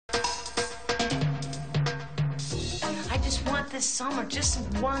this summer, just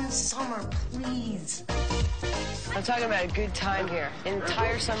one summer, please. I'm talking about a good time here. An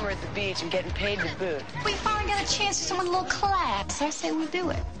entire summer at the beach and getting paid to boot. We finally got a chance to someone a little class. I say we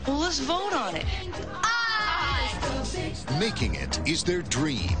do it. Well, let's vote on it. Making it is their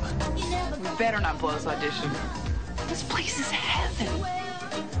dream. We better not blow this audition. This place is heaven.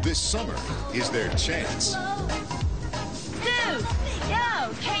 This summer is their chance. Dude,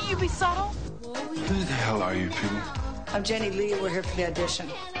 yo, can't you be subtle? Who the hell are you people? I'm Jenny Lee. We're here for the audition.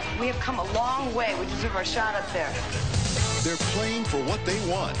 We have come a long way. We deserve our shot up there. They're playing for what they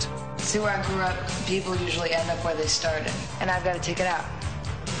want. See, where I grew up, people usually end up where they started. And I've got to take it out.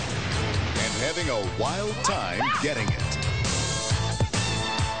 And having a wild time getting it.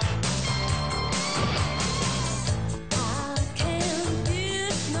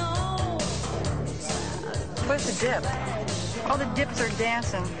 Where's the dip? All the dips are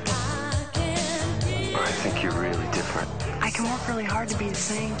dancing. I think you're really different. I can work really hard to be the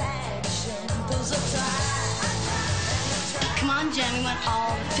same. Come on, Jen, we want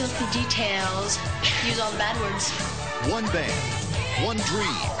all the filthy details. Use all the bad words. One band, one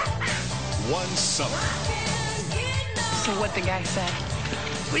dream, one summer. So what the guy said?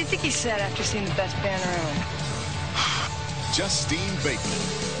 What do you think he said after seeing the best band around? Justine Bateman.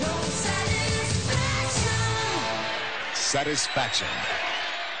 Satisfaction.